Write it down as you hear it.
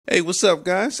Hey, what's up,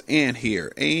 guys? And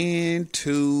here, and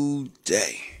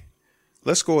today,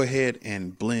 let's go ahead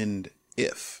and blend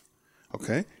if.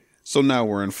 Okay, so now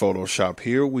we're in Photoshop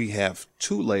here. We have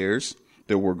two layers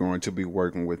that we're going to be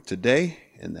working with today,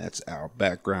 and that's our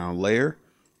background layer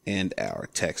and our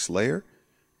text layer.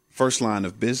 First line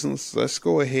of business, let's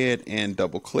go ahead and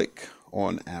double click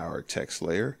on our text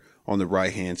layer on the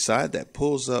right hand side. That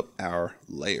pulls up our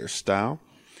layer style.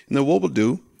 And then what we'll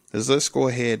do is let's go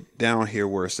ahead down here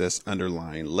where it says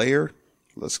underline layer.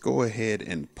 Let's go ahead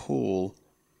and pull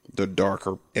the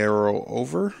darker arrow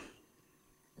over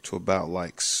to about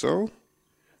like so.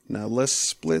 Now let's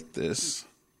split this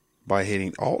by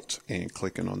hitting Alt and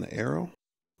clicking on the arrow.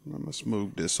 Now let's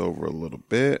move this over a little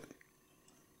bit.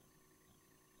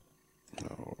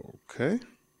 Okay.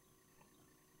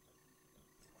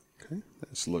 Okay,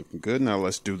 that's looking good. Now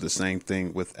let's do the same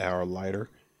thing with our lighter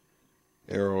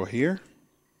arrow here.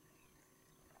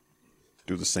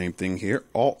 Do the same thing here,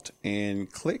 Alt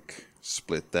and click,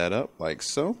 split that up like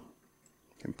so,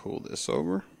 and pull this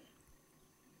over.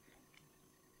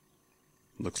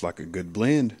 Looks like a good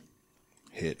blend.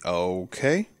 Hit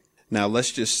OK. Now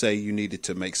let's just say you needed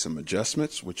to make some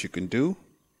adjustments. What you can do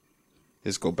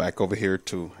is go back over here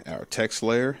to our text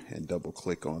layer and double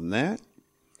click on that.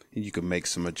 And you can make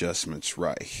some adjustments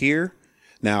right here.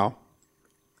 Now,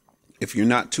 if you're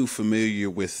not too familiar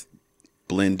with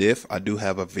blend if, I do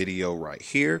have a video right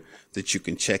here that you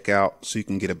can check out so you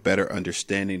can get a better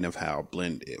understanding of how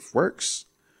blend if works.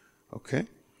 Okay,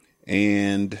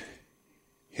 and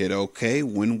hit OK.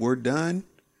 When we're done,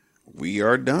 we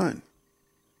are done.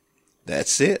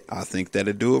 That's it. I think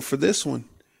that'll do it for this one.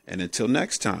 And until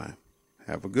next time,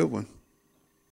 have a good one.